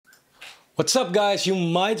What's up guys, you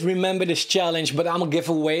might remember this challenge, but I'm gonna give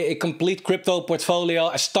away a complete crypto portfolio.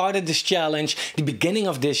 I started this challenge the beginning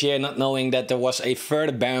of this year not knowing that there was a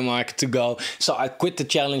further bear market to go. So I quit the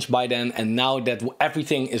challenge by then, and now that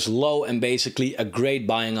everything is low and basically a great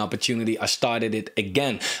buying opportunity, I started it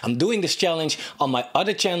again. I'm doing this challenge on my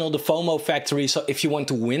other channel, the FOMO Factory. So if you want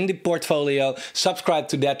to win the portfolio, subscribe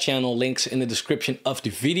to that channel, links in the description of the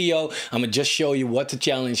video. I'm gonna just show you what the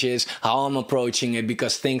challenge is, how I'm approaching it,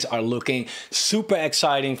 because things are looking super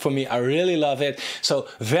exciting for me. I really love it. So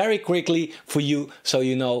very quickly for you, so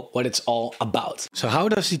you know what it's all about. So how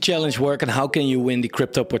does the challenge work and how can you win the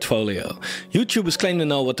crypto portfolio? YouTubers claim to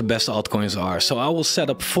know what the best altcoins are. So I will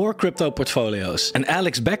set up 4 crypto portfolios: an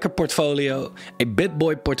Alex Becker portfolio, a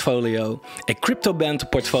Bitboy portfolio, a crypto Banter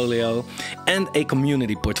portfolio, and a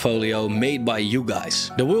community portfolio made by you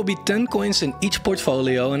guys. There will be 10 coins in each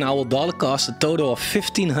portfolio, and I will dollar cost a total of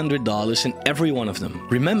 $1,500 in every one of them.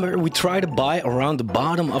 Remember, we try to buy around the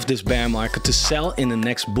bottom of this bear market to sell in the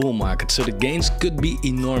next bull market, so the gains could be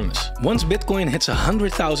enormous. Once Bitcoin hits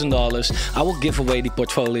 $100,000, I will give away the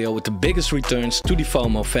portfolio with the biggest returns to the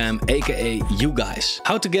FOMO fam, aka you guys.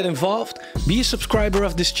 How to get involved? Be a subscriber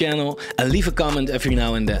of this channel and leave a comment every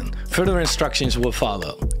now and then. Further instructions will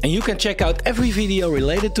follow. And you can check out every video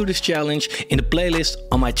related to this challenge in the playlist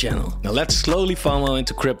on my channel. Now let's slowly FOMO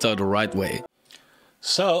into crypto the right way.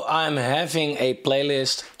 So I'm having a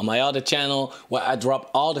playlist on my other channel where I drop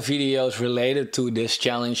all the videos related to this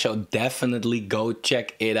challenge, so definitely go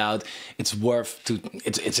check it out. It's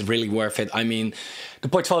really worth it. I mean, the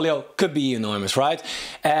portfolio could be enormous, right?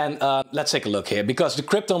 And let's take a look here, because the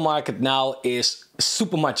crypto market now is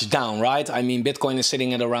super much down, right? I mean, Bitcoin is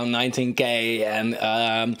sitting at around 19K, and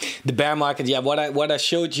the bear market, yeah, what I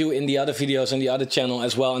showed you in the other videos on the other channel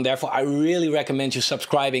as well, and therefore I really recommend you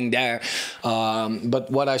subscribing there. But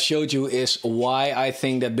what I showed you is why I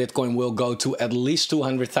think that Bitcoin will go to at least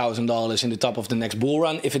 $200,000 in the top of the next bull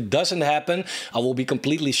run. If it doesn't happen, I will be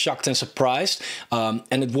completely shocked and surprised,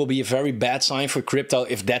 and it will be a very bad sign for crypto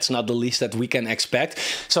if that's not the least that we can expect.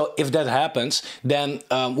 So if that happens, then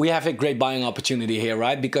we have a great buying opportunity here,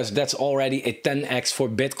 right? Because that's already a 10x for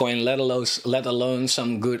Bitcoin, let alone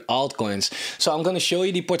some good altcoins. So I'm going to show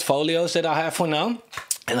you the portfolios that I have for now,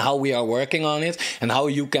 and how we are working on it, and how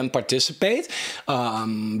you can participate,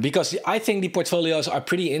 because I think the portfolios are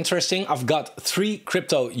pretty interesting. I've got 3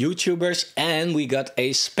 crypto YouTubers, and we got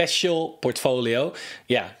a special portfolio.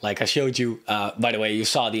 Yeah, like I showed you. By the way, you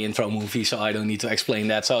saw the intro movie, so I don't need to explain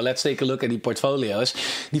that. So let's take a look at the portfolios.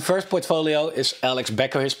 The first portfolio is Alex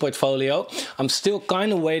Becker's portfolio. I'm still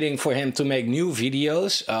kind of waiting for him to make new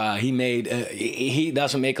videos. He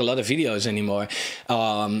doesn't make a lot of videos anymore,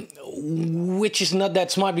 which is not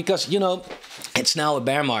that smart, because, you know, it's now a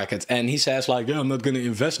bear market, and he says like, yeah, I'm not going to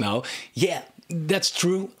invest now. Yeah, that's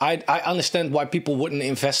true. I understand why people wouldn't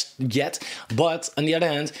invest yet, but on the other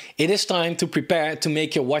hand, it is time to prepare to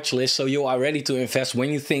make your watch list so you are ready to invest when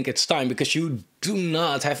you think it's time, because you do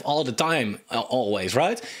not have all the time always,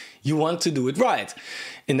 right? You want to do it right.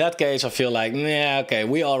 In that case, I feel like, yeah, okay,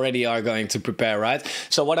 we already are going to prepare, right?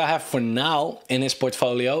 So what I have for now in his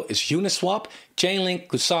portfolio is Uniswap, Chainlink,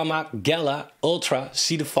 Kusama, Gala, Ultra,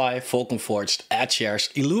 Seedify, Vulcan Forged,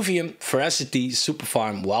 AdShares, Illuvium, Veracity,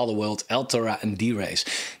 Superfarm, Wilderworld, Altora, and D-Race.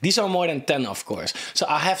 These are more than 10, of course. So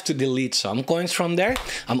I have to delete some coins from there.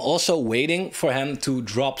 I'm also waiting for him to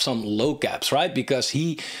drop some low caps, right? Because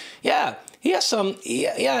he has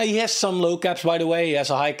some low caps, by the way. He has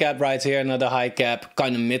a high cap right here, another high cap,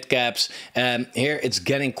 kind of mid caps. And here it's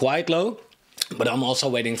getting quite low. But I'm also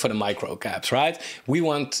waiting for the micro caps, right? We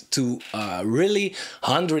want to really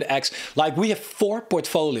 100x. Like, we have 4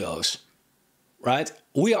 portfolios, right?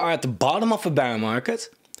 We are at the bottom of a bear market.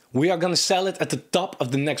 We are going to sell it at the top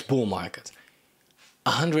of the next bull market.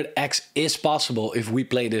 100x is possible if we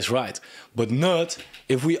play this right, but not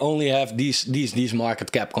if we only have these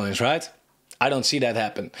market cap coins, right? I don't see that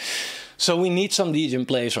happen. So we need some D's in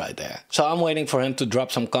place right there. So I'm waiting for him to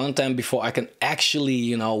drop some content before I can actually,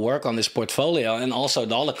 you know, work on this portfolio, and also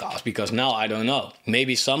dollar cost, because now I don't know.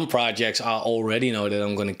 Maybe some projects I already know that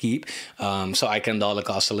I'm going to keep, so I can dollar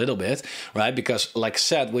cost a little bit, right? Because like I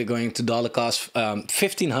said, we're going to dollar cost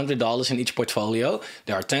 $1,500 in each portfolio.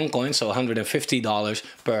 There are 10 coins, so $150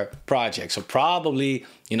 per project. So probably,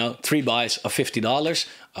 you know, 3 buys of $50.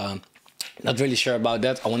 Not really sure about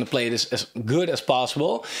that. I want to play this as good as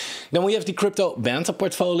possible. Then we have the crypto Banter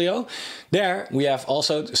portfolio. There we have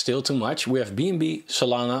also still too much. We have BNB,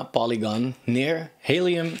 Solana, Polygon, Near,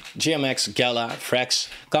 Helium, GMX, Gala, Frax,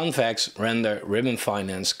 Convex, Render, Ribbon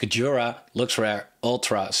Finance, Kajura, Looks Rare,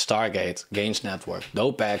 Ultra, Stargate, Gains Network,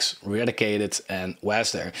 Dopex, Eradicated, and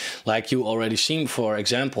Wester. Like you already seen, for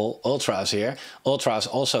example, Ultra is here. Ultra is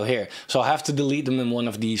also here. So I have to delete them in one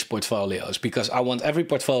of these portfolios because I want every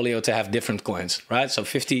portfolio to have different coins, right? So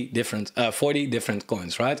 40 different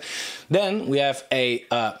coins, right? Then we have a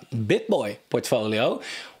Bitboy portfolio.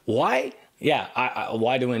 Why? Yeah,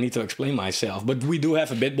 why do I need to explain myself? But we do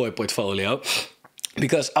have a Bitboy portfolio.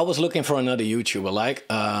 Because I was looking for another YouTuber, like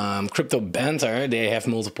Crypto Banter. They have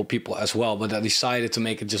multiple people as well, but I decided to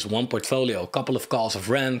make it just one portfolio. A couple of calls of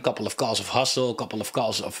Ren, a couple of calls of Hustle, a couple of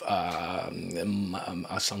calls of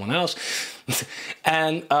someone else.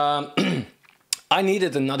 And I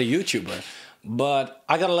needed another YouTuber. But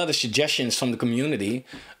I got a lot of suggestions from the community.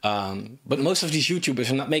 But most of these YouTubers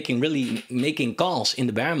are not really making calls in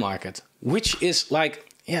the bear market, which is like...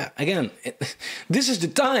 Yeah, again, this is the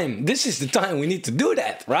time. This is the time we need to do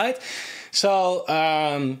that, right? So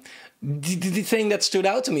the thing that stood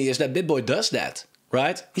out to me is that Bitboy does that,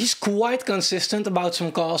 right? He's quite consistent about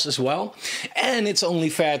some calls as well. And it's only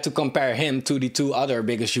fair to compare him to the two other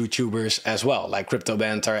biggest YouTubers as well, like Crypto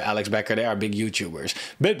Banter, Alex Becker. They are big YouTubers.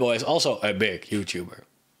 Bitboy is also a big YouTuber.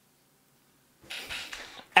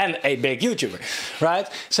 And a big YouTuber, right?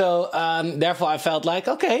 So therefore I felt like,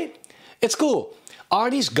 okay, it's cool. Are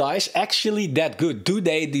these guys actually that good? Do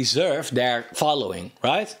they deserve their following,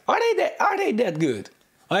 right? Are they that good?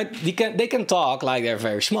 Right? They can talk like they're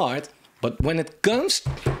very smart, but when it comes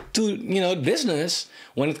to, you know, business,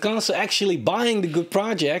 when it comes to actually buying the good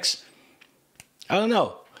projects, I don't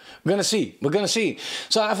know. We're gonna see. We're gonna see.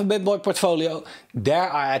 So I have a Bitboy portfolio. There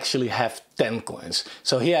I actually have 10 coins.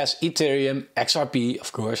 So he has Ethereum, XRP,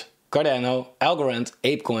 of course, Cardano, Algorand,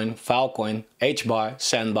 ApeCoin, Filecoin, HBAR,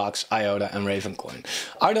 Sandbox, IOTA, and Ravencoin.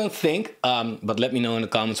 I don't think, but let me know in the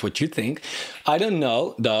comments what you think. I don't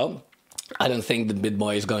know, though. I don't think that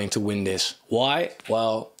Bitboy is going to win this. Why?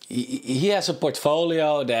 Well, he has a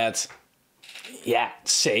portfolio that's, yeah,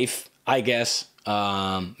 safe, I guess.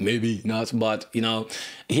 Maybe not, but, you know,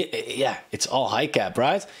 yeah, it's all high cap,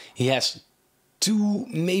 right? He has 2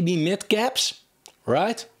 maybe mid caps.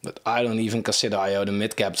 Right? But I don't even consider IOTA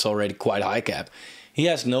mid cap. It's already quite high cap. He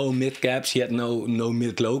has no mid caps. He had no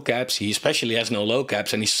mid low caps. He especially has no low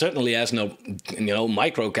caps, and he certainly has no, you know,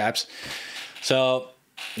 micro caps. So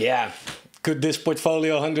yeah, could this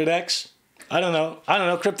portfolio 100x? I don't know. I don't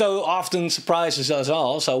know. Crypto often surprises us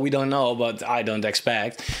all, so we don't know, but I don't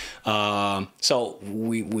expect. So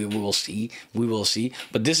we will see. We will see.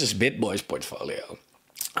 But this is Bitboy's portfolio.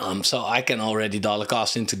 So I can already dollar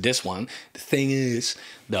cost into this one. The thing is,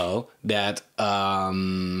 though, that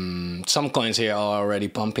some coins here are already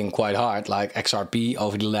pumping quite hard, like XRP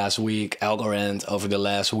over the last week, Algorand over the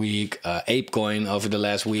last week, ApeCoin over the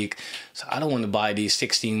last week. So I don't want to buy these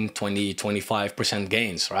 16, 20, 25%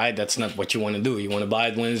 gains, right? That's not what you want to do. You want to buy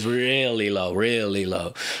it when it's really low,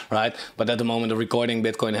 right? But at the moment of recording,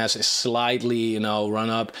 Bitcoin has slightly, you know, run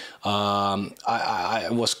up. I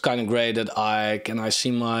was kind of great that can I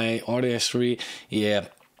see my order history? Yeah.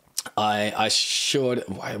 I short.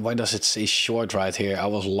 Why does it say short right here? I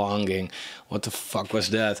was longing. What the fuck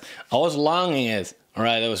was that? I was longing it. All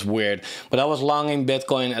right, that was weird. But I was longing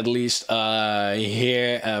Bitcoin at least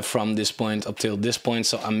here from this point up till this point.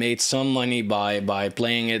 So I made some money by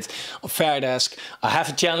playing it on Fairdesk. I have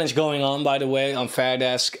a challenge going on, by the way, on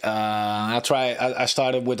Fairdesk. I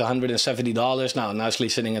started with $170. Now nicely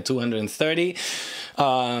sitting at $230.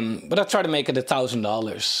 But I try to make it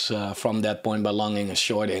 $1,000 from that point by longing and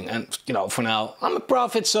shorting. And, you know, for now, I'm a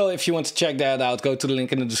profit. So if you want to check that out, go to the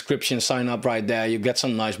link in the description, sign up right there. You get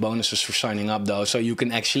some nice bonuses for signing up, though. So you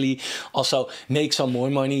can actually also make some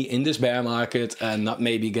more money in this bear market and not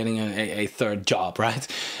maybe getting a third job, right?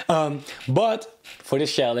 But for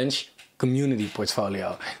this challenge, community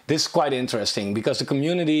portfolio. This is quite interesting because the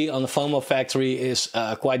community on the FOMO Factory is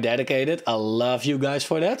quite dedicated. I love you guys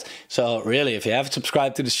for that. So really, if you haven't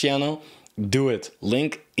subscribed to this channel, do it.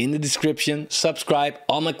 Link in the description. Subscribe.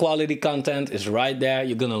 All my quality content is right there.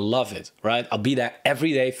 You're gonna love it, right? I'll be there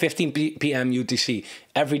every day, 15 p.m. UTC,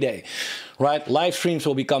 every day, right? Live streams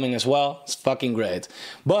will be coming as well. It's fucking great.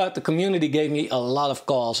 But the community gave me a lot of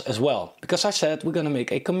calls as well because I said we're gonna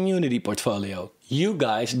make a community portfolio. You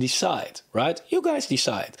guys decide, right? You guys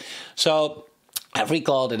decide. So every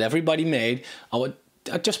call that everybody made, I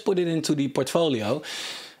just put it into the portfolio.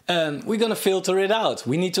 And we're gonna filter it out.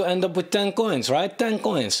 We need to end up with 10 coins, right? 10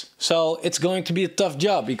 coins. So it's going to be a tough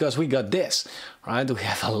job because we got this, right? We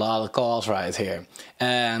have a lot of calls right here.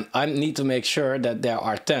 And I need to make sure that there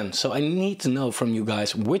are 10. So I need to know from you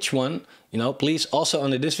guys which one, you know, please also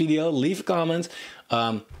under this video, leave a comment,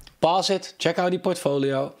 pause it, check out the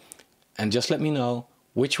portfolio, and just let me know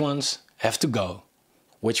which ones have to go?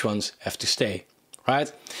 Which ones have to stay,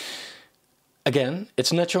 right? Again,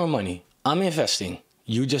 it's not your money. I'm investing.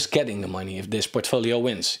 You just getting the money if this portfolio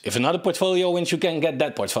wins. If another portfolio wins, you can get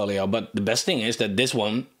that portfolio. But the best thing is that this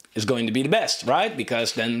one is going to be the best, right?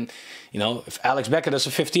 Because then, you know, if Alex Becker does a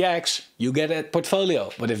 50x, you get a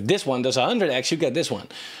portfolio. But if this one does a 100x, you get this one,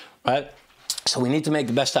 right? So we need to make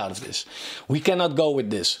the best out of this. We cannot go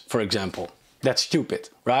with this, for example. That's stupid,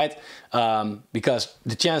 right? Because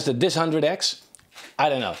the chance that this 100x, I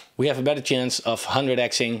don't know. We have a better chance of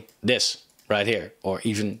 100xing this right here, or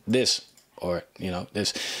even this, or, you know,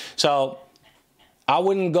 this. So I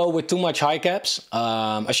wouldn't go with too much high caps.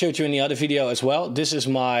 I showed you in the other video as well. This is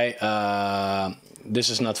my, this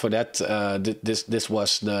is not for that. This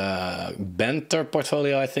was the Banter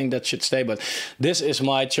portfolio, I think that should stay. But this is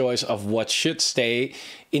my choice of what should stay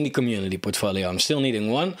in the community portfolio. I'm still needing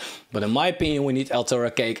one. But in my opinion, we need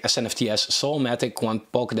Altura Cake, SNFTS, Soulmatic, Quant,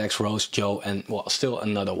 Pokédex, Rose, Joe, and well, still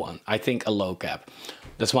another one. I think a low cap.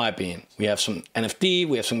 That's my opinion. We have some NFT,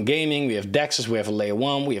 we have some gaming, we have DEXs, we have a layer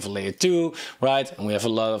 1, we have a layer 2, right? And we have a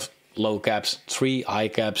lot of low caps, 3 high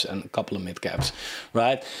caps, and a couple of mid caps,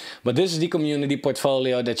 right? But this is the community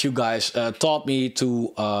portfolio that you guys taught me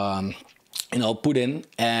to, you know, put in.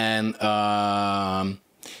 And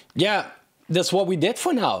yeah, that's what we did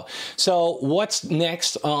for now. So what's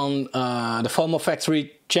next on the FOMO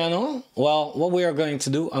Factory channel? Well, what we are going to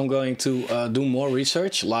do, I'm going to do more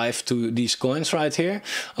research live to these coins right here.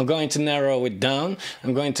 I'm going to narrow it down.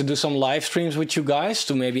 I'm going to do some live streams with you guys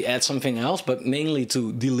to maybe add something else, but mainly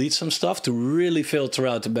to delete some stuff to really filter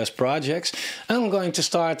out the best projects. And I'm going to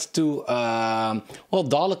start to well,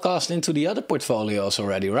 dollar cost into the other portfolios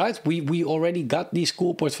already, right? We already got these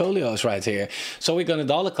cool portfolios right here, so we're going to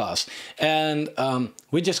dollar cost, and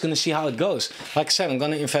we're just going to see how it goes. Like I said, I'm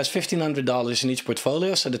going to invest $1,500 in each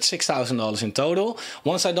portfolio, so that's $6,000 in total.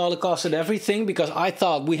 Once I dollar costed everything, because I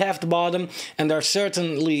thought we have the bottom, and there's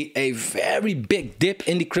certainly a very big dip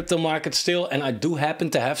in the crypto market still, and I do happen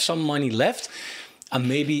to have some money left, and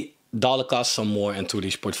maybe dollar cost some more into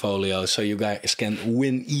these portfolios so you guys can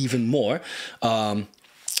win even more.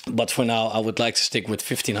 But for now, I would like to stick with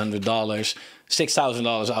 $1,500.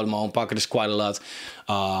 $6,000 out of my own pocket is quite a lot.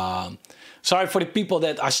 Sorry for the people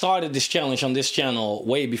that I started this challenge on this channel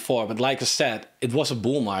way before, but like I said, it was a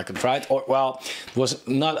bull market, right? Or, well, it was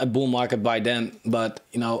not a bull market by then, but,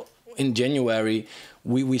 you know, in January,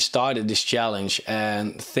 we started this challenge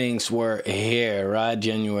and things were here, right?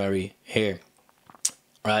 January, here,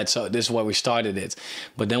 right? So this is where we started it.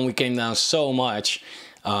 But then we came down so much.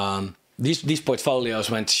 These portfolios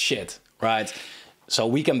went to shit, right? So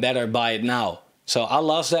we can better buy it now. So I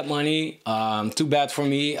lost that money. Too bad for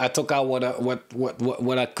me. I took out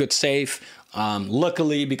what I could save.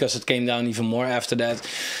 Luckily, because it came down even more after that.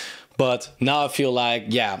 But now I feel like,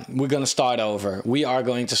 yeah, we're going to start over. We are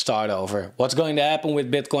going to start over. What's going to happen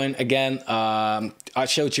with Bitcoin? Again, I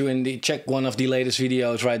showed you in the, check one of the latest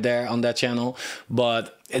videos right there on that channel.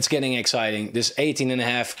 But it's getting exciting. This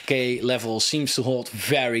 18.5K level seems to hold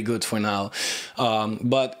very good for now.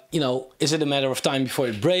 But, you know, is it a matter of time before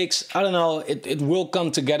it breaks? I don't know. It will come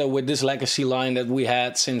together with this legacy line that we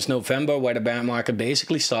had since November, where the bear market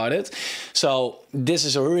basically started. So this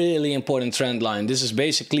is a really important trend line. This is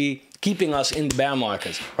basically keeping us in the bear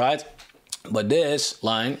market, right? But this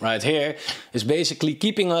line right here is basically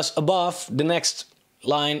keeping us above the next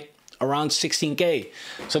line around 16K.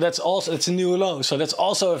 So that's also, it's a new low. So that's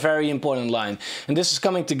also a very important line. And this is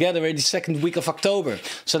coming together in the second week of October.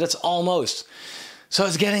 So that's almost. So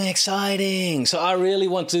it's getting exciting. So I really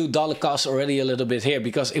want to dollar cost already a little bit here,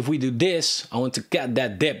 because if we do this, I want to get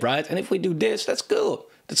that dip, right? And if we do this, that's cool.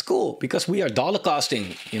 That's cool because we are dollar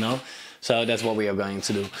costing, you know? So that's what we are going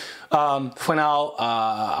to do. For now,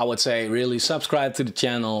 I would say really subscribe to the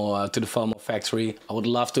channel, to the FOMO Factory. I would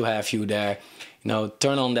love to have you there. You know,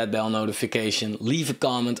 turn on that bell notification, leave a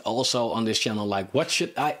comment also on this channel, like what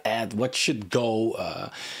should I add, what should go,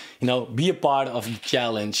 you know, be a part of the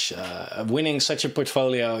challenge, winning such a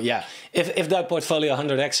portfolio. Yeah, if that portfolio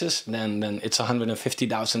 100x's, then it's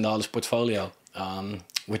 $150,000 portfolio,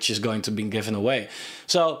 which is going to be given away.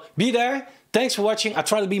 So be there. Thanks for watching. I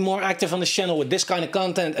try to be more active on this channel with this kind of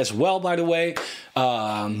content as well, by the way.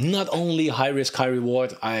 Not only high risk, high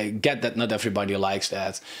reward. I get that not everybody likes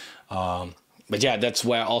that. But yeah, that's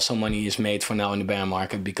where also money is made for now in the bear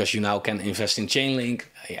market, because you now can invest in Chainlink.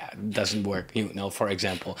 Yeah, it doesn't work, you know, for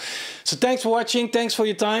example. So thanks for watching. Thanks for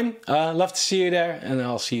your time. Love to see you there. And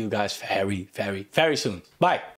I'll see you guys very, very, very soon. Bye.